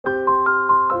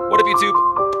What up,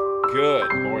 YouTube?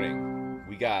 Good morning.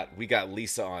 We got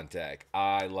Lisa on deck.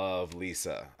 I love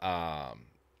Lisa.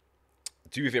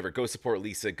 Do me a favor, go support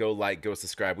Lisa. Go like, go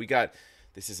subscribe.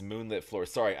 This is Moonlit Floor.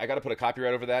 Sorry, I got to put a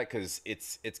copyright over that because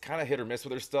it's kind of hit or miss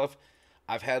with her stuff.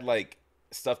 I've had like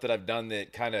stuff that I've done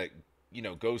that kind of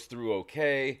goes through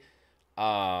okay,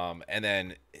 and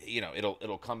then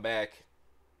it'll come back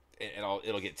and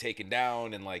it'll get taken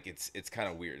down, and like it's kind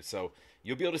of weird. So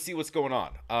you'll be able to see what's going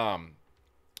on.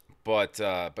 But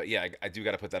yeah, I do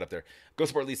got to put that up there. Go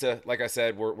support Lisa. Like I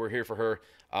said, we're here for her.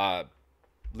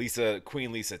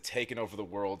 Queen Lisa taking over the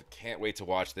world. Can't wait to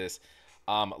watch this.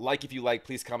 Like if you like,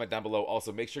 please comment down below.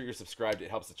 Also, make sure you're subscribed. It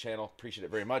helps the channel. Appreciate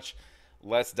it very much.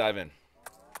 Let's dive in.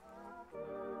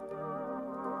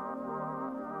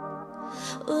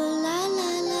 Ooh la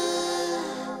la la,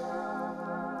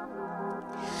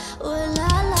 ooh la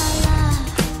la la.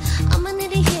 I'ma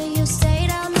need to hear you say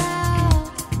it out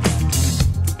loud,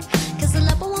 'cause I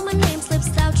love it when my name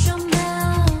slips out your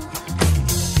mouth.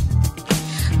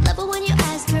 Love it when your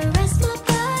eyes caress my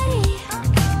body,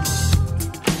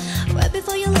 right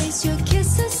before you lace your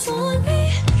kisses on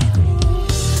me.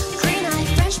 Green eye,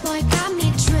 French boy got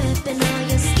me dripping. All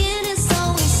your skin is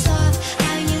always soft.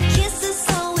 How you kiss is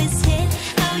always hit.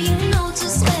 How you know to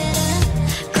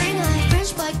sweater. Green eye,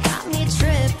 French boy got me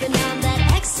tripping on that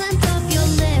accent of your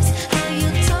lips. How you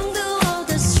tongue do all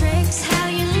the tricks. How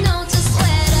you know to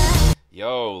sweater.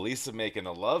 Yo, Lisa making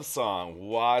a love song.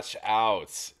 Watch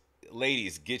out.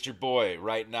 Ladies, get your boy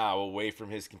right now away from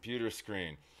his computer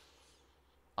screen.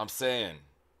 I'm saying.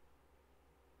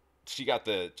 She got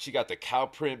the cow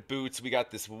print boots. We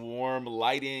got this warm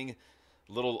lighting,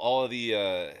 all of the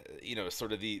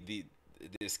sort of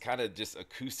this kind of just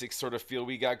acoustic sort of feel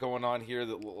we got going on here.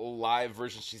 The little live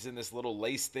version. She's in this little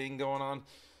lace thing going on.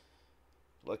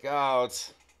 Look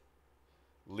out,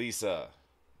 Lisa.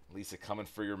 Lisa coming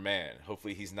for your man.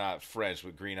 Hopefully he's not French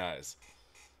with green eyes.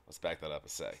 Let's back that up a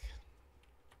sec.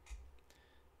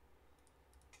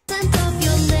 Scent of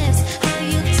your lips. How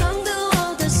you tongue do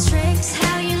all the tricks.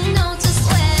 How you know to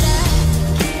sweater.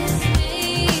 Kiss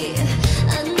me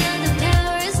under the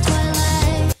Paris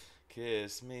twilight.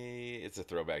 Kiss me. It's a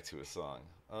throwback to a song.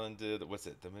 Under the, what's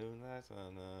it? The moonlight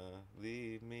gonna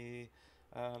leave me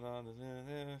out on the.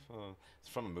 It's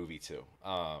from a movie too.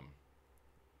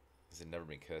 Has it Never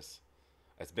Been Kissed?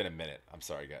 It's been a minute. I'm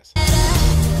sorry, guys.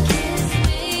 Kiss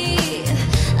me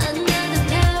under the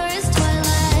Paris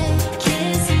twilight.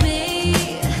 Kiss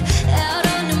me out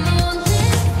on the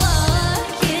moonlit floor.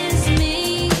 Kiss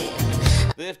me.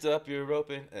 Lift up your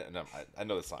open. No, I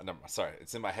know this song. No, sorry,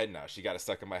 it's in my head now. She got it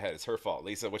stuck in my head. It's her fault.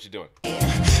 Lisa, what you doing?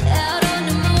 Out on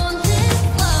the moonlit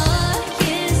floor.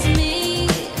 Kiss me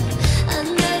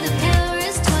under the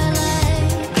Paris twilight.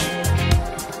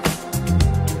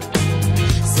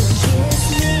 So kiss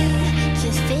me,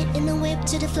 kiss fit in the whip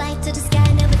to the flight to the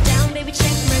sky, never down, baby.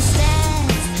 Check my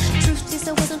stats. Truth is,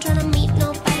 I wasn't trying to meet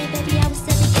nobody, baby. I was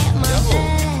set to get my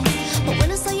bag. But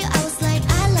when I saw you, I was like,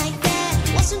 I like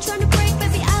that. Wasn't trying to break,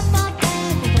 baby. I fought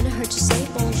back. But when I heard you say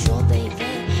bonjour, baby,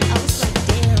 I was like,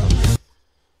 damn.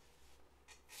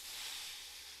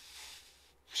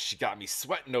 She got me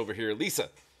sweating over here. Lisa,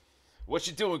 what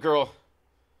you doing, girl?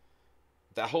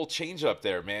 That whole change up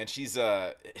there, man. She's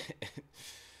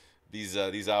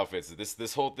these outfits.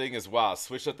 This whole thing is wild.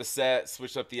 Switch up the set,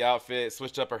 switch up the outfit,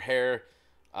 switch up her hair,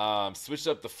 switch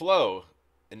up the flow,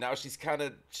 and now she's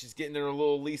getting in her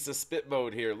little Lisa spit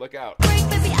mode here. Look out. Break,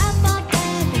 baby, I fought back.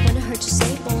 But when I heard you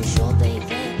say bonjour, baby,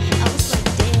 I was like,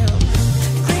 damn.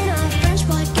 Green eye, French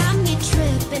boy got me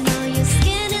tripping. All your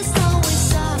skin is always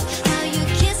soft. How you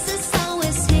kiss is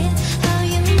always hit. How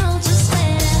you know to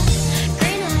sweater.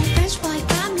 Green eye, French boy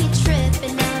got me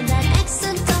tripping. On that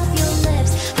accent of your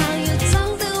lips. How you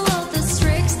tongue do all the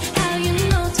tricks. How you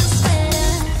know to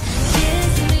sweater.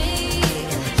 Kiss me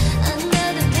under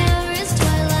the Paris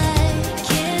twilight.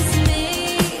 Kiss me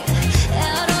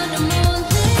out on the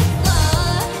moonlit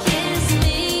floor. Kiss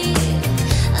me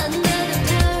under the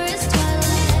Paris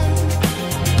twilight.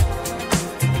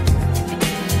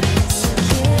 So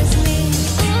kiss me.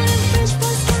 All the French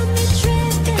boys got me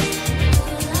tripping.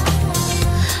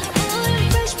 All the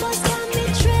French boys got me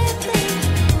tripping.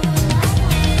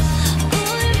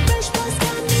 All the French boys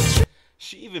got me tripping.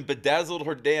 She even bedazzled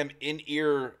her damn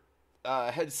in-ear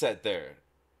headset there.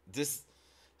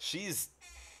 She's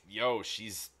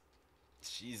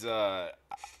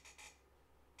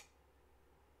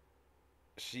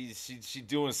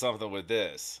doing something with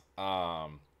this.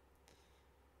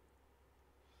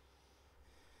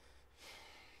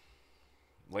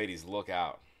 Ladies, look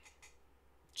out.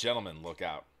 Gentlemen, look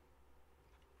out.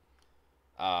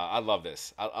 I love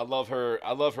this. I love her.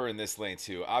 I love her in this lane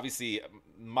too. Obviously,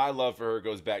 my love for her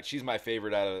goes back. She's my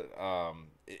favorite out of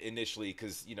initially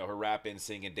because you know her rapping,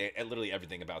 singing, and literally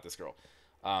everything about this girl.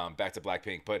 Back to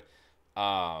Blackpink, but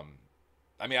I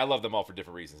mean I love them all for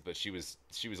different reasons. But she was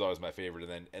always my favorite.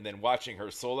 And then watching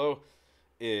her solo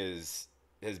is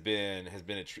has been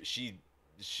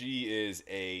she is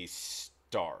a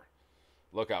star.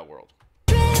 Look out, world.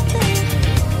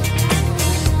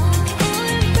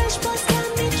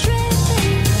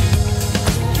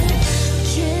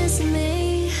 Kiss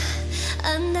me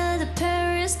under the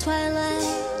Paris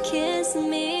twilight. Kiss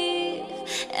me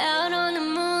out on the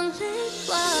moonlit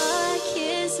bar.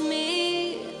 Kiss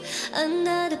me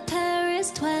under the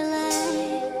Paris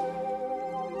twilight.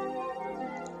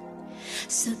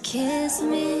 So kiss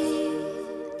me.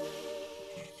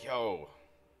 Yo.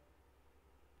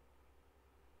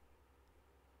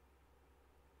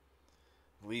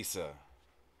 Lisa.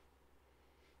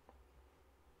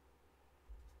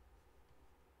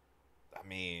 I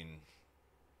mean,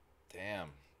 damn.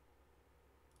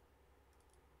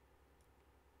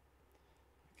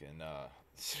 Can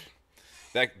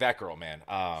that girl, man.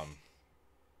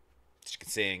 She can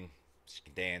sing, she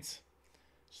can dance,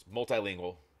 she's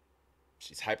multilingual,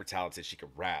 she's hyper talented, she can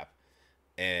rap,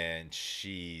 and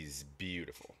she's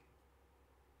beautiful.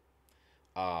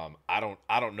 I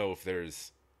don't know if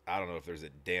there's a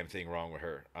damn thing wrong with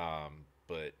her.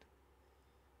 But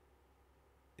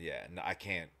yeah, no, I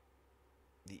can't.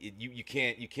 You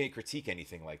can't critique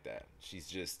anything like that. She's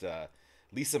just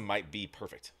Lisa might be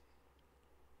perfect.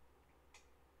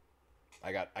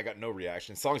 I got no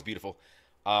reaction. Song's beautiful.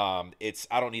 It's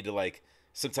I don't need to like.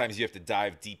 Sometimes you have to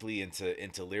dive deeply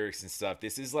into lyrics and stuff.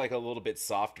 This is like a little bit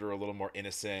softer, a little more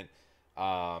innocent.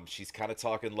 She's kind of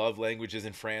talking love languages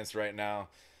in France right now.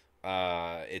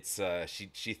 It's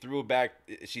she threw it back.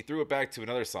 She threw it back to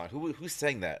another song. Who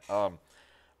sang that?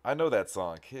 I know that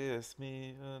song. Kiss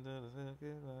me under the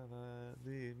moonlight,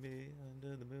 leave me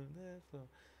under the moonlit floor.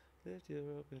 Lift your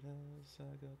open eyes,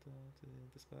 I got down to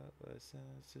the spotlight,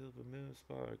 sound silver moon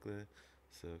sparkling.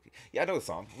 So yeah, I know the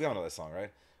song. We all know that song, right?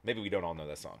 Maybe we don't all know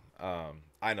that song.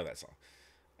 I know that song.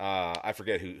 I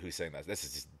forget who sang that. This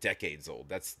is just decades old.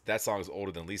 That song is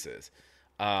older than Lisa is.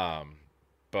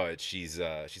 But she's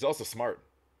also smart,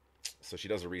 so she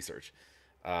does her research.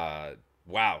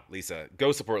 Wow, Lisa,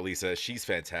 go support Lisa. She's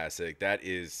fantastic. That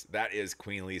is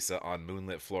Queen Lisa on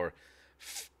Moonlit Floor.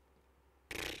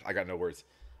 I got no words.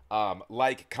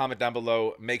 Like, comment down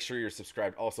below. Make sure you're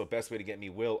subscribed. Also, best way to get me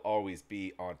will always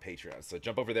be on Patreon. So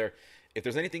jump over there. If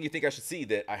there's anything you think I should see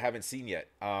that I haven't seen yet,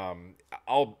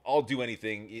 I'll do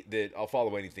anything that I'll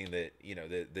follow anything that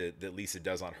that Lisa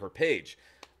does on her page.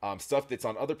 Stuff that's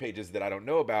on other pages that I don't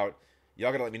know about,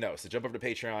 y'all gotta let me know. So jump over to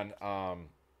Patreon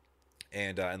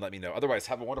and let me know. Otherwise,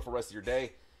 have a wonderful rest of your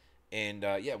day, and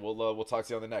yeah, we'll talk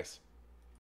to you on the next.